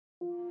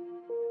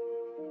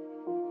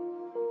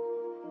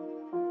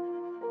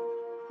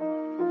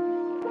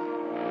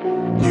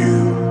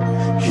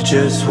could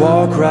just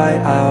walk right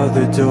out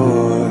the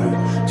door.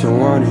 Don't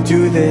wanna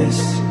do this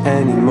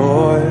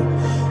anymore.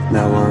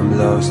 Now I'm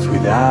lost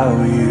without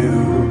you.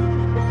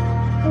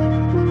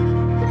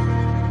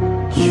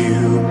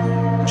 You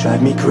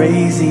drive me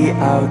crazy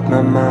out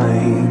my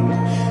mind.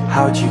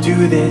 How'd you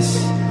do this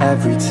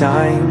every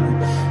time?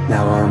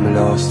 Now I'm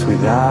lost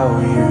without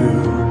you.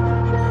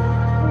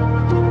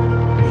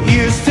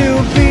 Used to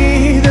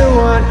be the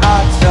one I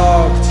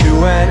talk to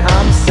when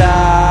I'm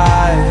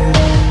sad.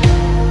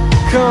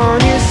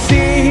 Can't you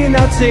see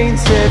now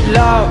tainted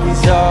love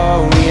is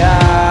all we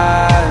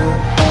have?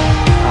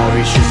 Our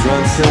issues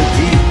run so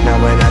deep, now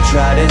when I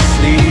try to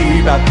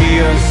sleep I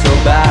feel so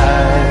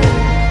bad.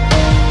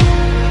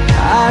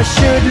 I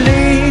should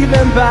leave,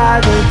 and by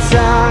the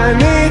time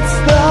it's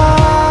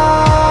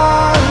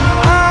done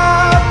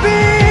I'll be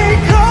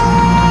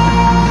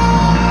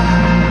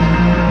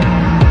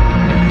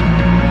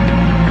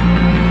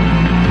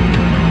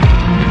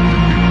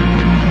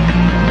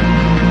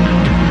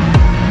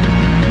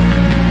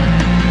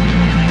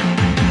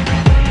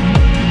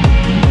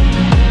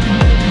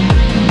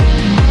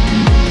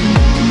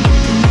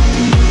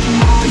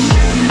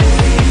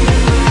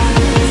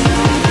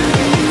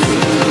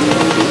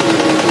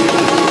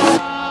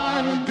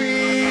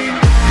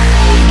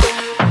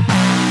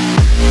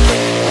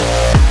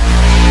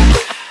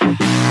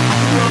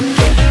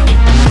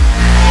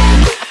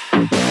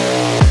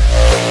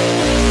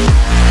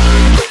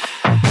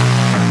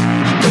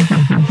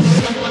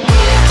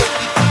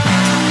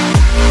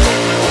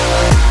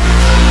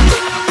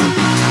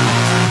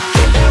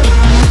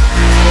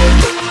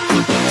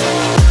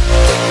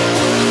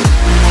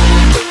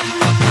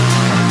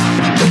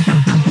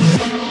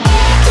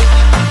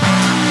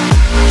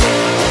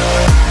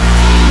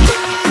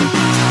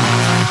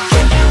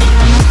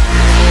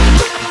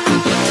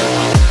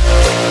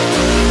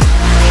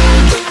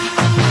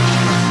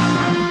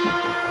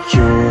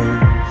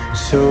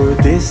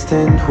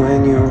distant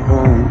when you're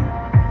home,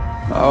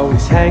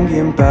 always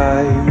hanging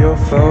by your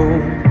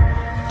phone.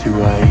 Do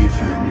I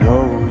even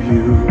know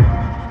you?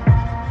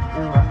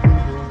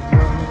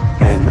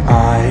 And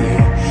I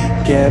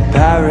get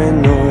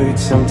paranoid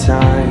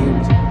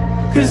sometimes,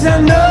 'cause I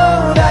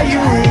know that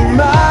you ain't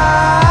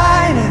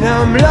mine, and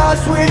I'm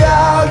lost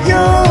without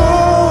you.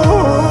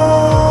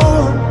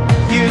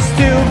 Used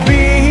to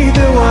be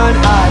the one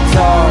I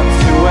talk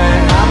to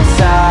when I'm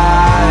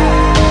sad.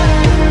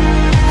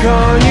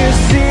 Can't you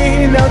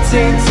see now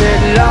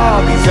tainted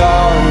love is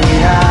all we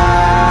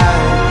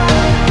have?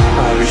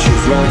 Our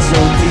issues run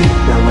so deep,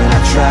 now when I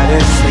try to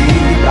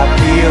sleep I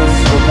feel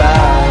so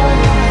bad.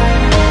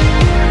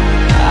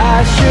 I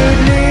should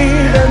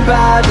leave, and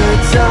by the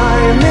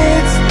time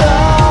it's